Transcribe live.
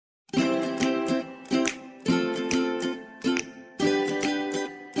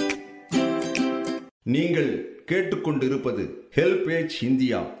நீங்கள் கேட்டுக்கொண்டிருப்பது HelpAge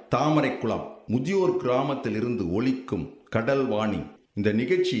India Thamaraikulam முதியோர் கிராமத்தில் இருந்து ஒலிக்கும் கடல்வாணி. இந்த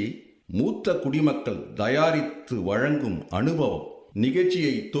நிகழ்ச்சி மூத்த குடிமக்கள் தயாரித்து வழங்கும் அனுபவம்.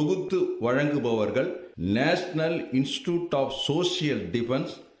 நிகழ்ச்சியை தொகுத்து வழங்குபவர்கள் national institute of social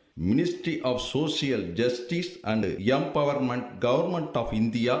defence, ministry of social justice and empowerment, government of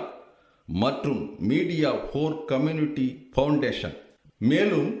India மற்றும் மீடியா ஃபோர் கம்யூனிட்டி ஃபவுண்டேஷன்.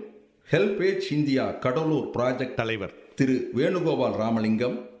 மேலும் ஹெல்பேஜ் இந்தியா கடலூர் ப்ராஜெக்ட் தலைவர் திரு வேணுகோபால்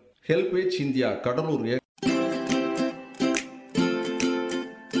ராமலிங்கம், ஹெல்பேஜ் இந்தியா கடலூர்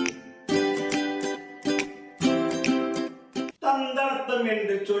தந்தார்த்தம்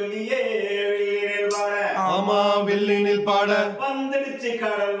என்று சொல்லியே வில்லினில் பாட வந்துடுச்சு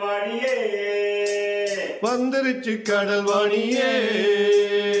கடல்வாணியே, வந்துருச்சு கடல்வாணியே.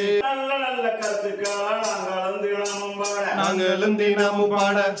 நல்ல நல்ல கருத்துக்களா நாங்களும் தினமும்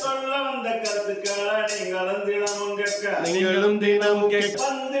பாட, சொல்ல வந்த கருத்துக்களா நீங்களும் தினமும் கேட்க.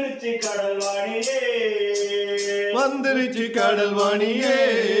 வந்துடுச்சு கடல்வாணியே, வந்துருச்சு கடல்வாணியே.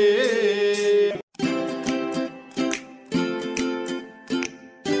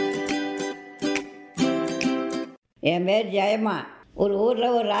 என் பேர் ஜெயம்மா. ஒரு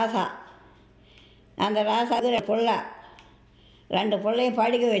ஊரில் ஒரு ராசா. அந்த ராசாவுக்கு பிள்ளை, 2 பிள்ளையும்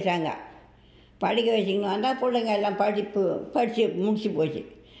படிக்க வச்சாங்க. படிக்க வச்சிங்கன்னு வந்தால் பிள்ளைங்க எல்லாம் படித்து முடிச்சு போச்சு.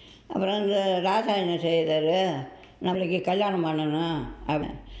 அப்புறம் இந்த ராசா என்ன செய்தார், நம்மளுக்கு கல்யாணம் பண்ணணும்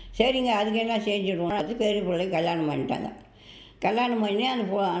அப்படின்னு. சரிங்க, அதுக்கு என்ன செஞ்சுடுவோம். அது பெரிய பிள்ளைக்கு கல்யாணம் பண்ணிட்டாங்க. கல்யாணம் பண்ணி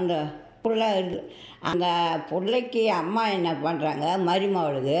அந்த பிள்ளை இருக்குது. அந்த பிள்ளைக்கு அம்மா என்ன பண்ணுறாங்க,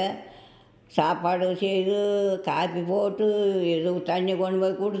 மருமகளுக்கு சாப்பாடு செய்து காப்பி போட்டு இது தண்ணி கொண்டு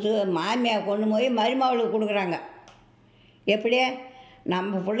போய் கொடுத்து மாமியார் கொண்டு போய் மருமகளுக்கு கொடுக்குறாங்க. எப்படியே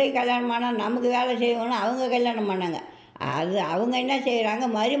நம்ம பிள்ளைக்கு கல்யாணம் பண்ணால் நமக்கு வேலை செய்யணும்னு அவங்க கல்யாணம் பண்ணாங்க. அது அவங்க என்ன செய்கிறாங்க,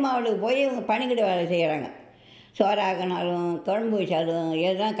 மருமகளுக்கு போய் இவங்க பணிக்கிட வேலை செய்கிறாங்க. சோறாக்கினாலும் குழம்பு வச்சாலும்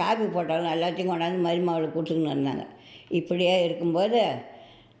எதுதான் காப்பி போட்டாலும் எல்லாத்தையும் கொண்டாந்து மருமகளுக்கு கொடுத்துக்கின்னு இருந்தாங்க. இப்படியே இருக்கும்போது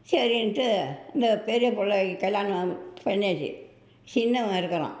சரின்ட்டு இந்த பெரிய பிள்ளைக்கு கல்யாணம் பண்ணியாச்சு. சின்னவன்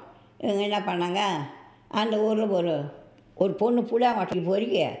இருக்கிறான். இவங்க என்ன பண்ணாங்க, அந்த ஊரில் ஒரு பொண்ணு புளியாங்கொட்டைக்கு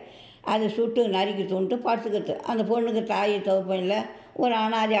பொறுக்கி அதை சுட்டு நறுக்கி தூண்டு படுத்துக்கிட்டு. அந்த பொண்ணுக்கு தாய் தகப்பன் இல்லை, ஒரு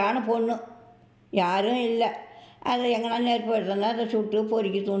அனாதையான பொண்ணு, யாரும் இல்லை. அதை எங்கன்னா நெருப்பு எடுத்தோம்னா அதை சுட்டு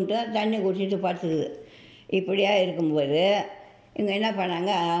பொறுக்கி தூண்டு தண்ணி குடிச்சிட்டு படுத்துக்குது. இப்படியா இருக்கும்போது இவங்க என்ன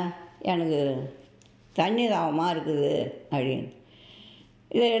பண்ணாங்க, எனக்கு தண்ணி தாகமாக இருக்குது அப்படின்னு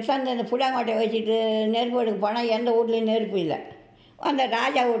இதை எடுத்து அந்த புளியாங்கொட்டையை வச்சுட்டு நெருப்பு எடுக்க போனால் எந்த வீட்லேயும் நெருப்பு இல்லை. அந்த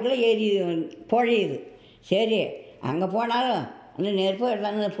ராஜா வீட்டில் எரி பொழையுது. சரி, அங்கே போனாலும் அந்த நெருப்பு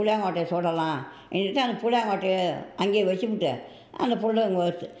எடுத்தாந்து அந்த புளியாங்கொட்டையை சுடலாம் എന്നിട്ട് அந்த புளியாங்கொட்டையை அங்கேயே வச்சுவிட்டு அந்த பிள்ளைங்க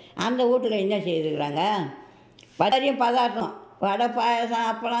வருது. அந்த வீட்டில் என்ன செய்துக்கிறாங்க, பதறியும் பதார்த்தம், வடை பாயசம்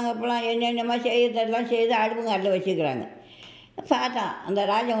அப்பளம் என்னென்னமா செய்யறதெல்லாம் செய்து அடுப்புங்கல்ல வச்சுக்கிறாங்க. பார்த்தா அந்த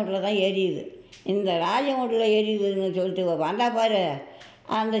ராஜா வீட்டில் தான் எரியுது. இந்த ராஜா வீட்டில் எரியுதுன்னு சொல்லிட்டு வந்தா பாரு,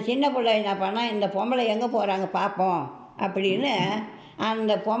 அந்த சின்ன பிள்ளை என்ன பண்ணால், இந்த பொம்பளை எங்கே போகிறாங்க பார்ப்போம் அப்படின்னு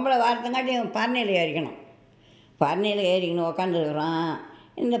அந்த பொம்பளை வாரத்தங்காட்டியும் பரணியில் ஏறிக்கணும். பரணியில் ஏறிக்கணும் உக்காந்துருக்குறான்.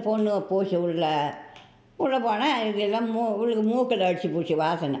 இந்த பொண்ணு பூச்சி உள்ளே போனால் இதெல்லாம் உள்ளுக்கு மூக்கில் அடிச்சு பூச்சி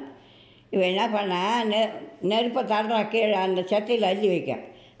வாசனை. இவன் என்ன பண்ணால் நெருப்பை தடுறான் கீழே அந்த சட்டையில் அள்ளி வைக்க.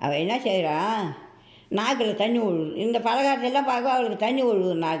 அவள் என்ன செய்கிறான், நாக்கில் தண்ணி விழுவுது. இந்த பலகாரத்தெல்லாம் பார்க்க அவளுக்கு தண்ணி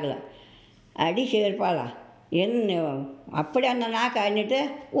விழுவுது நாக்கில். அடி சேர்ப்பாளா என்ன அப்படி அந்த நாக்கை அண்ணிட்டு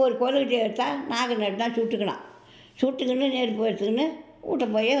ஒரு கொலுக்கிட்டு எடுத்தால் நாக்கு நட்டு தான் சுட்டுக்கின்னு நெருப்பு எடுத்துக்கின்னு வீட்டை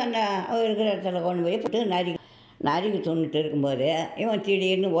போய் அந்த அவர் இருக்கிற இடத்துல கொண்டு போய் போட்டு நறுக்கி துண்ணிட்டு இருக்கும்போது இவன்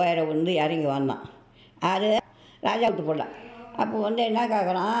திடீர்னு உயர வந்து இறங்கி வந்தான். அது ராஜா விட்டு போட்டான். அப்போ என்ன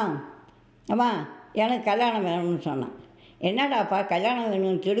கேட்குறான், அம்மா எனக்கு கல்யாணம் வேணும்னு சொன்னான். என்னடாப்பா கல்யாணம்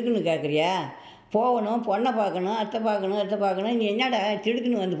வேணும்னு திடுக்குன்னு கேட்குறியா, போகணும் பொண்ணை பார்க்கணும் அத்தை பார்க்கணும் நீ என்னடா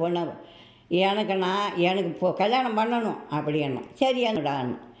திடுக்குன்னு வந்து பொண்ணை எனக்கு இப்போ கல்யாணம் பண்ணணும் அப்படி என்ன. சரி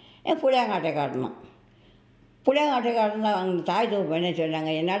என்னடான்னு புளியாங்காட்டை காட்டணும். புளியாங்காட்டை காட்டினா அவங்க தாய் தகப்பன் என்ன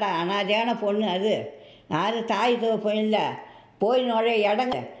சொன்னாங்க, என்னடா அனாதையான பொண்ணு அது, யார் தாய் தகப்பன் இல்லை, போய் நுழைய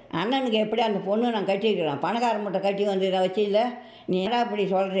இடங்க அண்ணனுக்கு எப்படி அந்த பொண்ணு நான் கட்டிக்கிறேன், பணக்கார மட்டும் கட்டி வந்து இதை வச்சு இல்லை, நீ என்ன அப்படி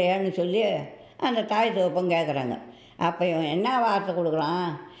சொல்கிறியான்னு சொல்லி அந்த தாய் தகப்பன் கேட்குறாங்க. அப்போ இவன் என்ன வார்த்தை கொடுக்குறான்,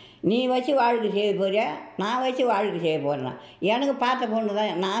 நீ வச்சு வாழ்க்கை செய்ய போறியா, நான் வச்சு வாழ்க்கை செய்ய போகிறேன், எனக்கு பார்த்த பொண்ணு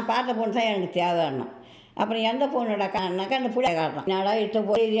தான், நான் பார்த்த பொண்ணு தான் எனக்கு தேவைன்னா. அப்புறம் எந்த பொண்ணுடாக்கான்னாக்கா அந்த பிள்ளை காட்டுறான். என்னடா இட்ட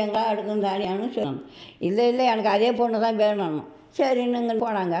போய் இது எங்கா எடுக்கும் தானியான்னு சொல்லணும். இல்லை எனக்கு அதே பொண்ணு தான் வேணும். சரின்னு இங்கே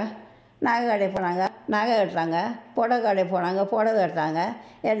போனாங்க, நகை கடை போனாங்க, நகை எடுத்தாங்க, புடவை கடை போனாங்க, புடவை எடுத்தாங்க.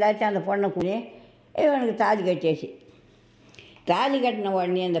 எல்லாத்தையும் அந்த பொண்ணை கூடி இவனுக்கு தாலி கட்டியாச்சு. தாலி கட்டின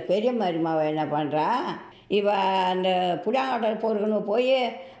உடனே அந்த பெரிய மருமாவை என்ன பண்ணுறா, இப்போ அந்த புளியாங்கொட்டை பொறுக்கணும் போய்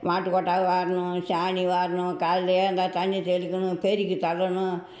மாட்டுக்கொட்டை வாரணும், சாணி வாரணும், காலையில் இருந்தால் தண்ணி தெளிக்கணும், பெருக்கி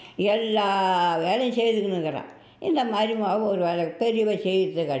தள்ளணும், எல்லா வேலையும் செய்துக்கணுங்கிறான். இந்த மருமக ஒரு வேலை பெரியவ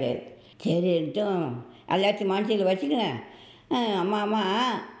செய்கிறது கிடையாது. சரின்ட்டும் எல்லாத்தையும் மனசில் வச்சுக்கினேன். அம்மா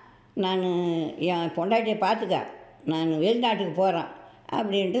நான் என் பொண்டாட்டியை பார்த்துக்க, நான் வெளிநாட்டுக்கு போகிறேன்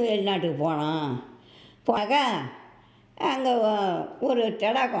அப்படின்ட்டு வெளிநாட்டுக்கு போனாக்கா அங்கே ஒரு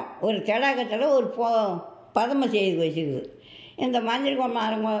தடாகத்தில் ஒரு பதமை செய்து வச்சுக்குது. இந்த மஞ்சள்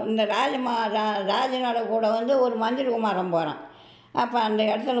குமாரம் இந்த ராஜனோட கூட வந்து ஒரு மஞ்சள் குமாரம் போகிறான். அப்போ அந்த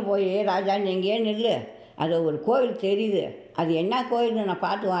இடத்துல போய் ராஜா எங்கேயே நில்லு, அது ஒரு கோவில் தெரியுது, அது என்ன கோயில்னு நான்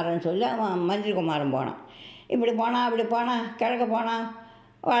பார்த்து வரேன்னு சொல்லி அவன் மஞ்சள் குமாரம் போனான். இப்படி போனான் அப்படி போனான், கிழக்க போனான்,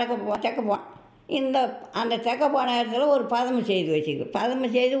 தெற்க போனான். அந்த தெற்க போன இடத்துல ஒரு பதமை செய்து வச்சுக்குது. பதமை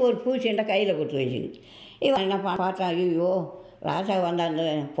செய்து ஒரு பூச்செண்டை கையில் கொடுத்து வச்சுக்குது. இவன் என்ன பார்த்தான், ஐயோ ராஜா வந்து அந்த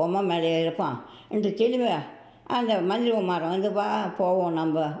பொம்மை மேலே இருப்பான் என்று திரும்பி அந்த மஞ்சள் குமாரம் வந்து போவோம்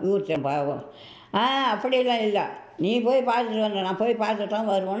நம்ம ஊர்த்த போவோம். அப்படியெல்லாம் இல்லை, நீ போய் பார்த்துட்டு வந்த, நான் போய் பார்த்துட்டு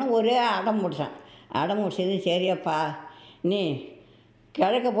தான் வருவோன்னு ஒரே அடம் முடித்தான். அடம் முடிச்சது சரியப்பா, நீ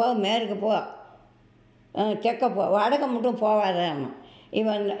கிழக்க போ, மேற்கு போ, தெற்க போ, வடக்க மட்டும் போவாதான்.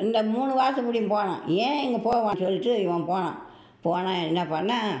 இவன் இந்த 3 வாசப்படியும் போனான். ஏன் இங்கே போவான்னு சொல்லிட்டு இவன் போனான் என்ன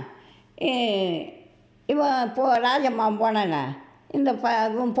பண்ணான், இவன் ராஜம்மாவன் போனானே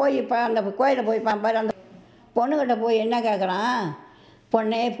இவன் போய் இப்போ அந்த கோயிலை போய் பாரு, அந்த பொண்ணுக்கிட்ட போய் என்ன கேட்குறான்,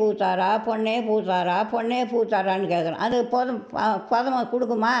 பொண்ணே பூத்தாரா பொண்ணே பூத்தாரா பொண்ணே பூத்தாரான்னு கேட்குறான். அது பதமாக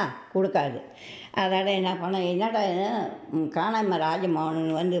கொடுக்குமா? கொடுக்காது. அதோட என்ன பண்ண, என்னடா காணாமல்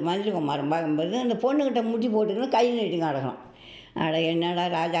ராஜமோகன் வந்து மஞ்சள் குமாரம் பார்க்கும்போது அந்த பொண்ணுக்கிட்ட முட்டி போட்டுக்கின்னு கை நீட்டிங்க அடக்கலாம். என்னடா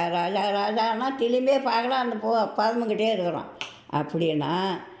ராஜா ராஜா ராஜான்னா திரும்பியே பார்க்கலாம், அந்த பதமுக்கிட்டே இருக்கிறோம். அப்படின்னா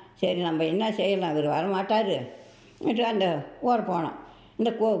சரி நம்ம என்ன செய்யலாம், இவர் வரமாட்டார் அந்த ஊரை போனோம். இந்த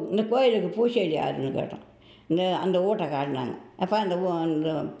கோயிலுக்கு பூசேலி யாருன்னு கேட்டோம். அந்த வீட்டை காட்டினாங்க. அப்போ அந்த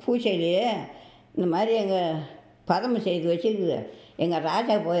பூசேலியே இந்த மாதிரி எங்கள் பதமை செய்து வச்சுருக்குது, எங்கள்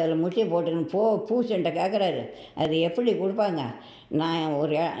ராஜா போய் அதில் முட்டி போட்டுக்கணும் பூசென்ட்ட கேட்குறாரு, அது எப்படி கொடுப்பாங்க? நான்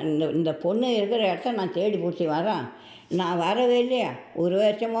இந்த பொண்ணு இருக்கிற இடத்த நான் தேடி பிடிச்சி வரேன், நான் வரவே இல்லையா, 1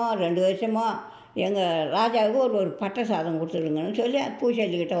 வருஷமோ 2 வருஷமோ எங்கள் ராஜாவுக்கு ஒரு பட்டை சாதம் கொடுத்துடுங்கன்னு சொல்லி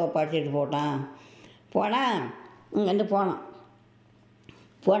பூசேலிக்கிட்ட படிச்சுட்டு போனால் இங்கேருந்து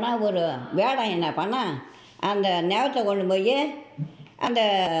போனால் ஒரு வேடம் என்ன பண்ணால் அந்த நெவத்தை கொண்டு போய் அந்த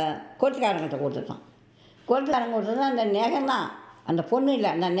கொளுத்துக்காரங்கிட்ட கொடுத்துட்டான். கொளுத்துக்காரங்க கொடுத்தது அந்த நெகம்தான், அந்த பொண்ணு இல்லை,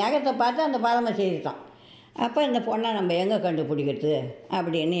 அந்த நெகத்தை பார்த்து அந்த பதமை செய்துட்டான். அப்போ இந்த பொண்ணை நம்ம எங்கே கண்டுபிடிக்கிறது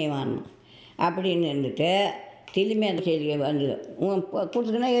அப்படின்னு வரணும் அப்படின்னு இருந்துட்டு திரும்பி அந்த செய்தியை வந்து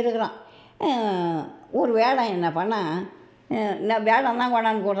கொடுத்துக்கினே இருக்கிறான். ஒரு வேடம் என்ன பண்ணால், நான் வேடம் தான்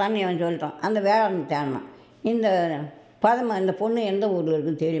கொண்டாந்து கொடுத்தான்னு இவன் சொல்லிட்டான். அந்த வேடம் தேடினான். இந்த பதமை இந்த பொண்ணு எந்த ஊரில்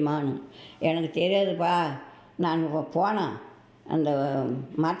இருக்குன்னு தெரியுமான்னு. எனக்கு தெரியாதுப்பா, நான் போனேன் அந்த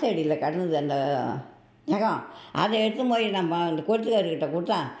மரத்தடியில் கடந்தது அந்த நகம், அதை எடுத்து போய் நம்ம அந்த கொளுத்துக்காரர்கிட்ட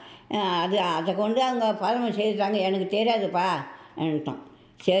கொடுத்தா அதை கொண்டு அவங்க பதமை செய்துட்டாங்க, எனக்கு தெரியாதுப்பா என்னட்டோம்.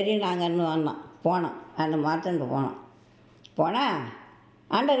 சரி நாங்கள் இன்னும் போனோம் அந்த மரத்துக்கு போனால்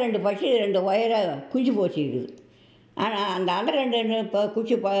அண்டை 2 பட்சி 2 ஒயரை குஞ்சு போச்சு இருக்குது. ஆனால் அந்த அண்டை 2 இப்போ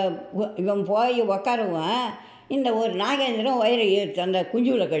குச்சி இவன் போய் உக்காருவான், இந்த ஒரு நாகேந்திரம் ஒயரை ஏற்று அந்த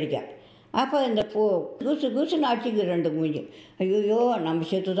குஞ்சுவில் கடிக்க. அப்போ இந்த குசுன்னு அடிச்சிக்கு 2 குஞ்சு. ஐயோ நம்ம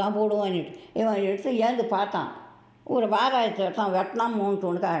செத்து தான் போடுவான்னுட்டு இவன் எடுத்து ஏந்து பார்த்தான். ஒரு வாராயத்தை தான் வெட்டினா 3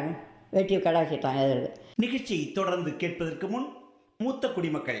 தூணுக்காக வெட்டி கடாச்சிட்டான் எதிர்க்கு. நிகழ்ச்சியை தொடர்ந்து கேட்பதற்கு முன் மூத்த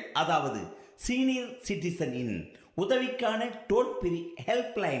குடிமக்கள் அதாவது சீனியர் சிட்டிசனின் உதவிக்கான டோல் ஃப்ரீ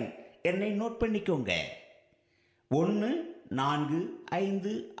ஹெல்ப்லைன் எண்ணை நோட் பண்ணிக்கோங்க.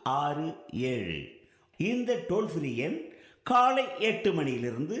 145667. இந்த டோல் ஃப்ரீ எண் காலை 8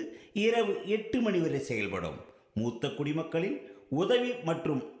 மணியிலிருந்து இரவு 8 மணி வரை செயல்படும். மூத்த குடிமக்களின் உதவி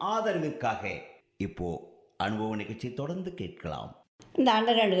மற்றும் ஆதரவிற்காக இப்போ அனுபவ நிகழ்ச்சி தொடர்ந்து கேட்கலாம். இந்த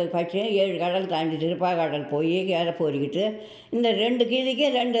அண்டை 2 பட்சி 7 கடல் தாண்டி திருப்பாக்கடல் போய் கேரை பொறிக்கிட்டு இந்த 2 கிளிக்கு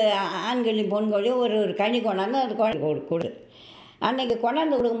 2 ஆண்களையும் பொண்களையும் ஒரு கனி கொண்டாந்து அந்த குழந்தை கொடு. அன்றைக்கி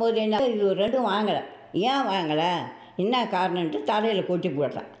கொண்டாந்து கொடுக்கும்போது என்ன, இது 2 வாங்கலை. ஏன் வாங்கலை, என்ன காரணம்ன்ட்டு தலையில் கொட்டி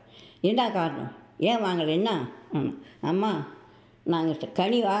போடுறேன். என்ன காரணம், ஏன் வாங்கலை, என்ன அம்மா நாங்கள்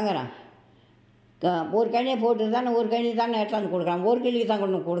கனி வாங்குகிறோம், ஒரு கனியை போட்டு தானே ஒரு கனி தானே எடுத்தாந்து கொடுக்குறான், ஒரு கிளிக்கு தான்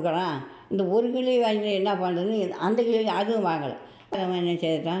கொண்டு கொடுக்குறான், இந்த ஒரு கிளி வாங்கி என்ன பண்ணுறதுன்னு அந்த கிளி அதுவும் வாங்கலை. அவன் என்ன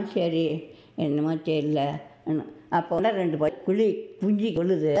செய்தான், சரி என்னமோ தெரியல. அப்போ 2 குஞ்சு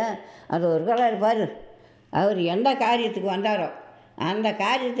கொள்ளுது, அது ஒரு கலர் பாரு. அவர் எந்த காரியத்துக்கு வந்தாரோ அந்த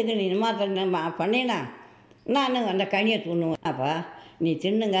காரியத்துக்கு நீ என்னமா பண்ணினா நான் அந்த கனியை தின்னுவேன். அப்பா நீ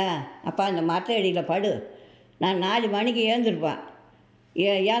தின்னுங்க, அப்பா அந்த மரத்த அடியில் படு, நான் 4 மணிக்கு ஏந்திருப்பேன்,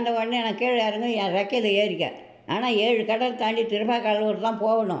 ஏந்த உடனே நான் கீழே இறங்க என் ரெக்கையில் ஏறிக்க. ஆனால் 7 கடல் தாண்டி திருப்பாக்கடலூர் தான்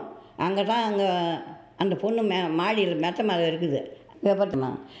போகணும். அங்கே தான் அங்கே அந்த பொண்ணு மாடியில் மெத்த மேலே இருக்குது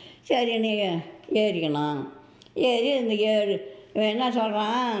வெப்பத்தணும். சரி நீ ஏறிக்கணும். ஏறி இந்த 7 இவன் என்ன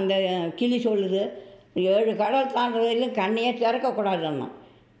சொல்கிறான், அந்த கிளி சொல்லுது 7 கடல் தாண்டுற வரையிலும் கண்ணையே திறக்கக்கூடாதுன்னா.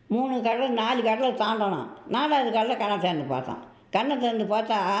 3 கடல் 4 கடலை தாண்டணும். 4வது கடலை கண்ணை திறந்து பார்த்தான். கண்ணை திறந்து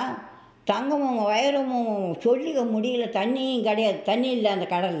பார்த்தா தங்கமும் வைரமும் சொல்லிக்க முடியல. தண்ணியும் கிடையாது, தண்ணி இல்லை அந்த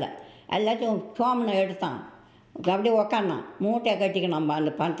கடலில். எல்லாத்தையும் சோமனை எடுத்தான். அப்படியே உக்காந்தான். மூட்டையை கட்டிக்கணும். நம்ம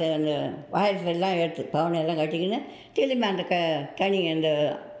அந்த பணத்தை அந்த வைரத்தெல்லாம் எடுத்து பவுனையெல்லாம் கட்டிக்கின்னு திரும்பி அந்த கனி அந்த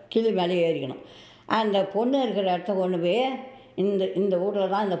கிளி மேலே ஏறிக்கணும். அந்த பொண்ணு இருக்கிற இடத்த கொண்டு போய் இந்த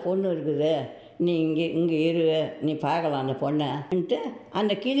வீட்டில் தான் இந்த பொண்ணு இருக்குது, நீ இங்கே இரு, நீ பார்க்கலாம் அந்த பொண்ணைன்ட்டு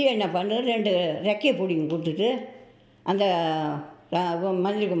அந்த கிளி என்ன பண்ணுறது, 2 ரெக்கையை பிடிங்கி கொடுத்துட்டு அந்த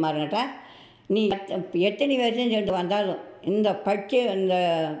மந்திரிக்குமார்கிட்ட, நீ எத்தனை வருஷம் சென்று வந்தாலும் இந்த இந்த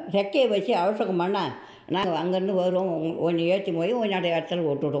ரெக்கையை வச்சு அவசரம் பண்ணால் நாங்கள் அங்கேருந்து வருவோம், ஒன்று ஏற்றி போய் உன்னோட இடத்துல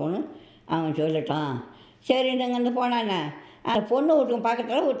விட்டுவிடுவோன்னு அவன் சொல்லிட்டான். சரின்னு அங்கேருந்து போனானே, அந்த பொண்ணு வீட்டுக்கு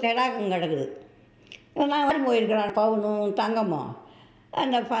பக்கத்தில் ஒரு தெடாக்கம் கிடக்குது. நான் வர போயிருக்கிறேன் பவுனும் தங்கமும்.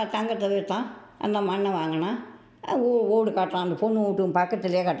 அந்த தங்கத்தை விற்றான், அந்த மண்ணை வாங்கினான், வீடு கட்டுறான். அந்த பொண்ணு வீட்டுக்கு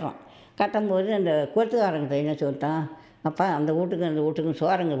பக்கத்துலேயே கட்டுறான். கட்டும்போது அந்த கொத்துக்காரங்கிட்ட என்ன சொல்லிட்டான், அப்பா அந்த வீட்டுக்கும்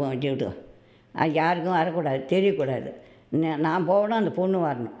சோரங்க வச்சுக்கிட்டு அது யாருக்கும் வரக்கூடாது, தெரியக்கூடாது, நான் போகணும், அந்த பொண்ணு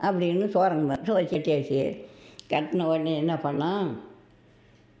வரணும் அப்படின்னு சோரங்க வச்சுட்டேச்சு. கட்டின உடனே என்ன பண்ணான்,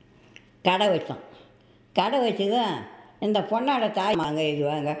 கடை வச்சோம். கடை வச்சு தான் இந்த பொண்ணோட தாய் வாங்க இது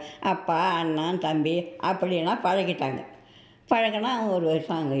வாங்க அப்பா அண்ணன் தம்பி அப்படின்னா பழகிட்டாங்க. பழகினா அவன் 1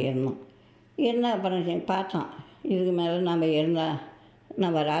 வருஷம் அங்கே இருந்தால் அப்புறம் பார்த்தோம், இதுக்கு மேலே நம்ம இருந்தால்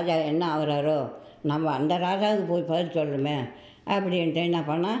நம்ம ராஜா என்ன ஆகிறாரோ, நம்ம அந்த ராஜாவுக்கு போய் பதில் சொல்லணுமே அப்படின்ட்டு என்ன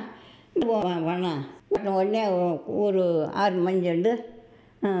பண்ணால் பண்ணான். உடனே ஒரு 6 மணி செண்டு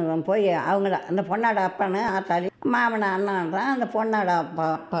போய் அவங்கள அந்த பொண்ணோட அப்பனை ஆத்தாளி மாமனை அண்ணான்றான், அந்த பொண்ணோட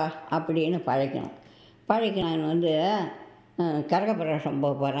அப்பா அப்படின்னு பழக்கணும். நான் கரகப்பிரவேசம்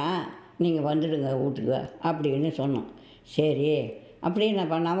போக போகிறேன், நீங்கள் வந்துடுங்க வீட்டுக்கு அப்படின்னு சொன்னோம். சரி அப்படின்னு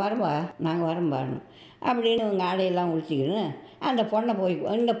நான் பண்ணால் வரம்பா, நாங்கள் வரம்பாடணும் அப்படின்னு உங்கள் ஆடையெல்லாம் உடிச்சிக்கின்னு அந்த பொண்ணை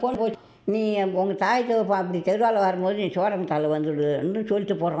இந்த பொண்ணு போய், நீ உங்கள் தாய் தோப்பா அப்படி தெருவால் வரும்போது நீ சோரங்கத்தால் வந்துடுன்னு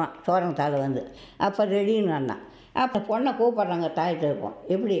சொல்லிட்டு போடுறான். சோரங்கத்தால் வந்து அப்போ ரெடின்னு அண்ணன். அப்போ பொண்ணை கூப்பிட்றாங்க தாய் தோப்போம்.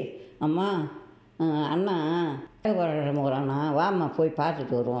 எப்படி அம்மா அண்ணா போகிறான்னா, வாம்மா போய்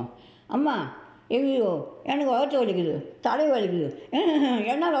பார்த்துட்டு வருவோம். அம்மா ஐயோ எனக்கு வகுத்து வலிக்குது, தலை வலிக்குது,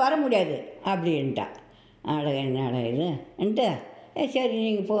 என்னால் வர முடியாது அப்படின்ட்டா. என்னடா இதுன்ட்டு சரி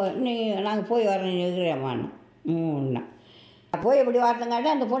நாங்கள் போய் வரணும் இருக்கிறேம்மான்னு போய் எப்படி வரதுங்காட்டி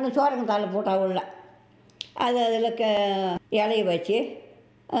அந்த பொண்ணு சோரங்கத்தால் போட்டா உள்ள அது அதில் இலையை வச்சு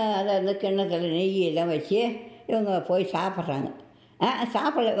அதை அந்த கிண்ணத்தில் நெய்யெல்லாம் வச்சு இவங்க போய் சாப்பிட்றாங்க.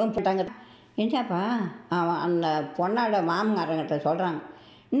 சாப்பிடல இவங்க போட்டாங்க. என்னப்பா அவன் அந்த பொண்ணோட மாமங்காரங்கிட்ட சொல்கிறாங்க,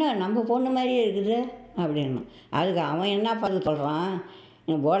 இன்னும் நம்ம பொண்ணு மாதிரியே இருக்குது அப்படின்னு. அதுக்கு அவன் என்ன பார்த்து சொல்கிறான்,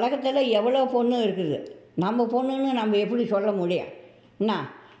 உலகத்தில் எவ்வளோ பொண்ணு இருக்குது, நம்ம பொண்ணுன்னு நம்ம எப்படி சொல்ல முடியும், என்ன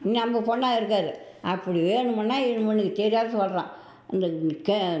நம்ம பொண்ணாக இருக்காது, அப்படி வேணுமுன்னா இவனுக்கு தெரியாத சொல்கிறான். அந்த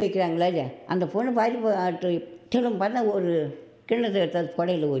வைக்கிறாங்களே அந்த பொண்ணு பாதி திரும்ப பார்த்தா ஒரு கிண்ணத்தை எடுத்து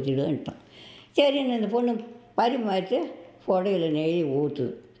புடையில் ஊற்றிடுன்ட்டான். சரின்னு இந்த பொண்ணு பரிமாறிட்டு புடையில் நெய்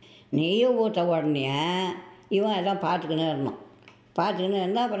ஊற்றுது. நெய்யை ஊற்ற உடனே இவன் எல்லாம் பார்த்துக்கினே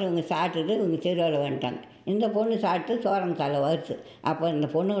இருந்தால் அப்புறம் இவங்க சாப்பிட்டுட்டு இவங்க தெருவில் வந்துட்டாங்க. இந்த பொண்ணு சாப்பிட்டு சோரங்கத்தால வருது. அப்போ இந்த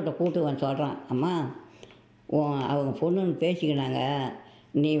பொண்ணுக்கிட்ட கூட்டுவன் சொல்கிறான், அம்மா அவங்க பொண்ணுன்னு பேசிக்கினாங்க,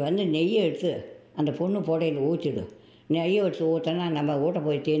 நீ நெய்யை எடுத்து அந்த பொண்ணு புடையில் ஊற்றிடு, நெய்யை எடுத்து ஊற்றினா நம்ம வீட்டை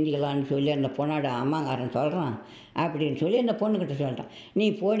போய் தேஞ்சிக்கலான்னு சொல்லி அந்த பொண்ணோட அம்மாங்காரன் சொல்கிறான் அப்படின்னு சொல்லி அந்த பொண்ணுக்கிட்ட சொல்கிறான். நீ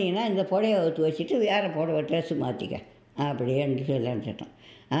போனீங்கன்னா இந்த புடையை ஊற்றி வச்சுட்டு வேறு புடவை ட்ரெஸ்ஸு மாற்றிக்க அப்படின்னு சொல்லி அனுப்பிச்சிட்டான்.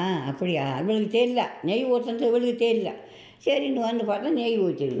 அப்படியா, இவளுக்கு தெரியல, நெய் ஊற்றுறது இவளுக்கு தெரியல. சரின்னு பார்த்தா நெய்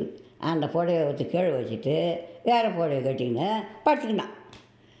ஊற்றிடுது. அந்த புடவை ஊற்றி கீழே வச்சுட்டு வேறு புடவை கட்டிக்கின்னு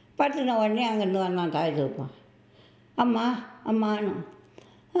படுத்துக்கின உடனே அங்கேருந்து வந்தான் தாய் தூப்பான். அம்மான்னு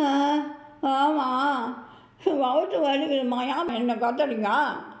ஆமாம் வவுத்து வலிக்குதும்மா, ஏமா என்ன கத்தடிங்க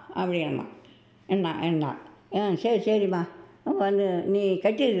அப்படின்னா. என்ன சரிம்மா நீ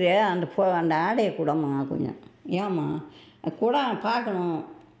கட்டிடுறிய அந்த ஆடையை கூடம்மா கொஞ்சம், ஏம்மா கூட பார்க்கணும்.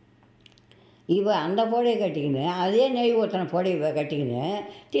 அந்த புடவை கட்டிக்கின்னு அதே நெய் ஊற்றின புடவை கட்டிக்கின்னு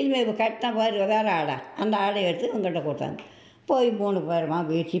திரும்பி இப்போ கட்டினா பாரு வேறு ஆடை, அந்த ஆடையை எடுத்து இவங்ககிட்ட கொடுத்தாங்க. போய் 3 பேருமா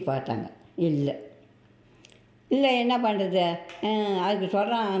வீழ்ச்சி பார்த்தாங்க. இல்லை என்ன பண்ணுறது, அதுக்கு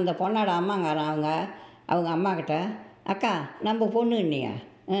சொல்கிறான் அந்த பொண்ணோட அம்மாங்காரன் அவங்க அம்மாக்கிட்ட, அக்கா நம்ம பொண்ணு இல்லையா,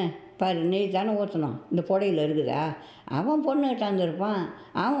 பாரு நெய் தானே ஊற்றணும், இந்த புடையில் இருக்குதா, அவன் பொண்ணுக்கிட்ட இருப்பான்,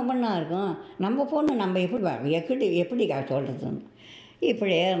 அவன் பொண்ணாக இருக்கும், நம்ம பொண்ணு நம்ம எப்படிக்கா சொல்கிறதுன்னு.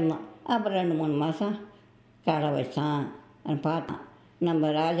 இப்படியே இருந்தோம். அப்புறம் 2-3 மாதம் கடை வச்சான். பார்த்தான் நம்ம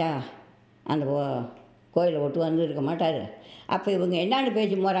ராஜா அந்த கோயிலை விட்டு வந்து இருக்க மாட்டார். அப்போ இவங்க என்னான்னு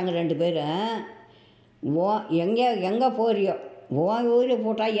பேசி போகிறாங்க 2 பேரும், எங்கே போறியோ உன் உயிரை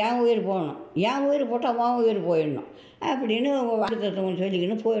போட்டால் என் உயிர் போகணும், என் உயிர் போட்டால் உன் உயிர் போயிடணும் அப்படின்னு வாக்குத்தத்தவங்க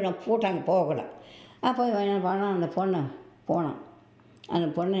சொல்லிக்கின்னு போட்டாங்க, போகக்கூடாது. அப்போ இவன் என்ன பண்ணான், அந்த பொண்ணை போனான். அந்த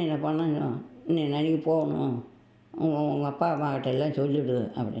பொண்ணை என்ன பண்ணான், நீ நடிக்க போகணும், உங்கள் அப்பா அம்மாக்கிட்ட எல்லாம் சொல்லிவிடு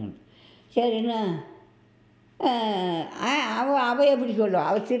அப்படின்னு. சரின்னு அவள் எப்படி சொல்லுவாள்,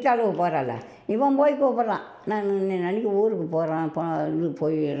 அவள் சித்தாளுக்கு போகிறாள். இவன் போய் கூப்பிட்றான், நான் நாளைக்கு ஊருக்கு போகிறேன், இது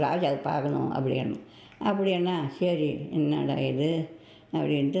போய் ராஜாவை பார்க்கணும் அப்படின்னு. அப்படின்னா சரி என்னடா இது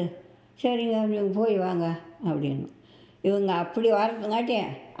அப்படின்ட்டு, சரிங்க நீங்கள் போய் வாங்க அப்படின்னு. இவங்க அப்படி வரதுங்காட்டி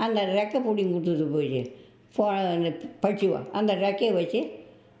அந்த ரெக்கை பிடிங்கி கொடுத்துட்டு போயிடுச்சு. இந்த பட்சிவா அந்த ரெக்கையை வச்சு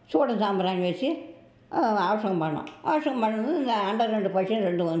சூடம் சாம்பிராணி வச்சு அவசரம் பண்ணோம். அவசரம் பண்ணது இந்த அண்டை 2 பட்சியும்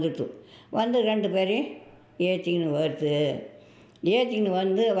 2 வந்துட்டு வந்து 2 பேரையும் ஏற்றிக்கின்னு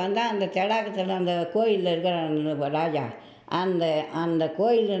வந்தால் அந்த தெடாக்கத்தில் அந்த கோயிலில் இருக்கிற அந்த ராஜா அந்த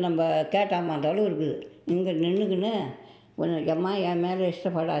கோயிலில் நம்ம கேட்டாமல் அந்த அளவு இருக்குது. இங்கே நின்றுக்குன்னு எம்மா என் மேலே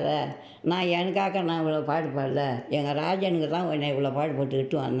இஷ்டப்படாத, நான் எனக்காக நான் இவ்வளோ பாடுபாடல, எங்கள் ராஜனுக்கு தான் உன்னை இவ்வளோ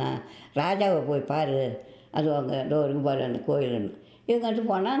பாடுபட்டுக்கிட்டு வந்தேன், ராஜாவை போய் பாரு, அது அங்கே இருக்கு பாரு அந்த கோயிலுன்னு. இவங்கிட்டு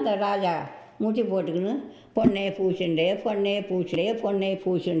போனால் அந்த ராஜா முட்டி போட்டுக்கின்னு பொண்ணே பூச்சுண்டேன்னு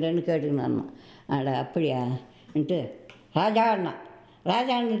கேட்டுக்கின்னு. அட அப்படியான்ட்டு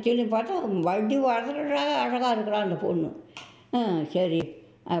ராஜான்னு சொல்லி பார்த்தா வண்டி வளர்த்துறா அழகாக இருக்கிறான் அந்த பொண்ணு. சரி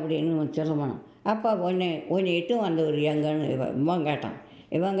அப்படின்னு சொல்லணும். அப்போ உன்னை இட்டு வந்தவர் எங்கன்னு இவன் கேட்டான்.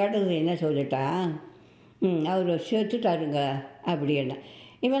 இவன் கேட்டது என்ன சொல்லிட்டான், அவர் செத்துட்டாருங்க அப்படின்னு.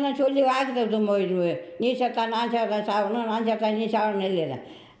 இவன் தான் சொல்லி வாக்கு தத்துவம் போயிடுவு, நீ செத்தா நான் சாகணும், நான் செத்தா நீ சாகணும் இல்லையா.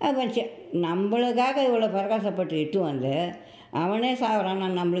 அப்போ நம்மளுக்காக இவ்வளோ பிரகாசப்பட்டு இட்டு வந்து அவனே சாகுறான்.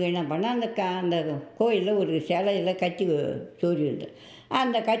 நான் நம்மளுக்கு என்ன பண்ணேன், அந்த கோயிலில் ஒரு சிலையில் கத்தி சொருகிட்டு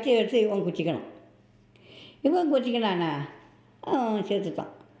அந்த கத்தி எடுத்து இவன் குச்சிக்கினானா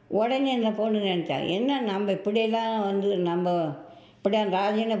செத்துட்டான். உடனே இந்த பொண்ணு நினச்சா, என்ன நம்ம இப்படியெல்லாம் வந்து நம்ம இப்படியா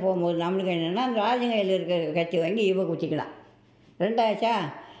ராஜனை போகும்போது நம்மளுக்கு என்னென்னா அந்த ராஜங்கையில் இருக்கிற கத்தி வாங்கி இவன் குச்சிக்கலாம்.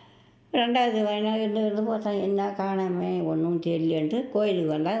 2வது இருந்து பார்த்தா என்ன காணாமே ஒன்றும் தெரியலன்ட்டு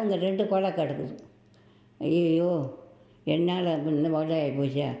கோயிலுக்கு வந்தால் இவங்க 2 கொலை கிடக்குது. ஐயோ என்னால் இந்த கொலை ஆகி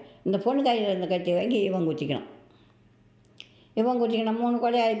போச்சா. இந்த பொண்ணு கையில் இருந்த கத்தி வாங்கி இவன் குச்சிக்கணும் 3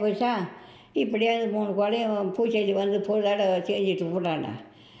 கொலை ஆகி போச்சா. இப்படியாவது 3 கொலையும் பூச்செடி வந்து பொழுதாட செஞ்சுட்டு போட்டாண்டா.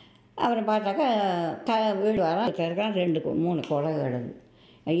 அப்புறம் பார்த்தாக்கா வீடு வரான் 3 கொலை கிடக்கு.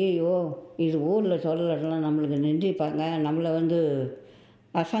 ஐயோ இது ஊரில் சொல்லலைன்னா நம்மளுக்கு நின்றுப்பாங்க, நம்மளை வந்து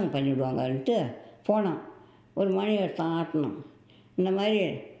அரசாங்கம் பண்ணிவிடுவாங்கன்ட்டு போனான். ஒரு மணி எடுத்தான் ஆட்டினான். இந்த மாதிரி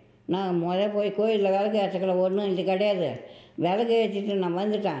நான் போய் கோயிலில் விளக்கு ஏற்றக்கல ஒன்றும் இது கிடையாது, விளக்கு ஏற்றிட்டு நான்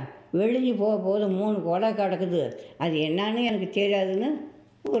வந்துட்டேன், வெளிஞ்சு போகும்போது 3 கொலை கிடக்குது, அது என்னான்னு எனக்கு தெரியாதுன்னு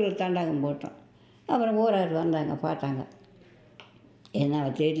ஊரில் தண்டாங்கம் போட்டோம். அப்புறம் ஊரார் வந்தாங்க, பார்த்தாங்க, என்ன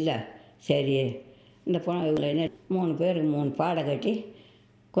தெரியல. சரி இந்த பொண்ணு இவ்வளோ என்ன 3 பேருக்கு 3 பாடை கட்டி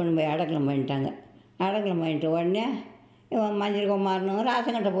கொண்டு போய் அடக்கலம் பண்ணிட்டாங்க. அடக்கலம் பண்ணிட்ட உடனே இவன் மஞ்சள் குமாரனும்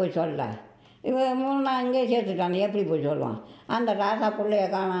ராசங்கிட்ட போய் சொல்ல, இவன் 3 நாள் அங்கேயே சேர்த்துட்டான், எப்படி போய் சொல்லுவான். அந்த ராசா பிள்ளைய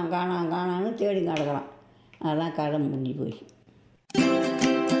காணான்னு தேடி கிடக்கிறான். அதான் கதை முடிஞ்சு போச்சு.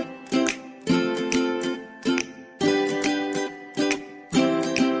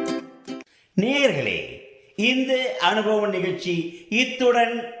 நேயர்களே, இந்த அனுபவ நிகழ்ச்சி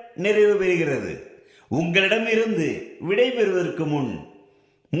இத்துடன் நிறைவு பெறுகிறது. உங்களிடமிருந்து விடைபெறுவதற்கு முன்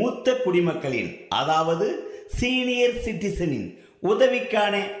மூத்த குடிமக்களின், அதாவது சீனியர் சிட்டிசனின்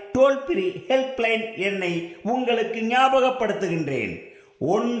உதவிக்கான டோல் ஃப்ரீ ஹெல்ப்லைன் எண்ணை உங்களுக்கு ஞாபகப்படுத்துகின்றேன்.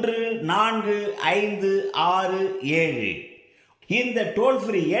 145667. இந்த டோல்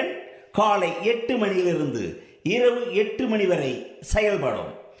ஃப்ரீ எண் காலை 8 மணியிலிருந்து இரவு 8 மணி வரை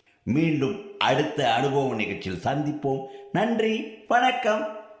செயல்படும். மீண்டும் அடுத்த அனுபவ நிகழ்ச்சியில் சந்திப்போம். நன்றி, வணக்கம்.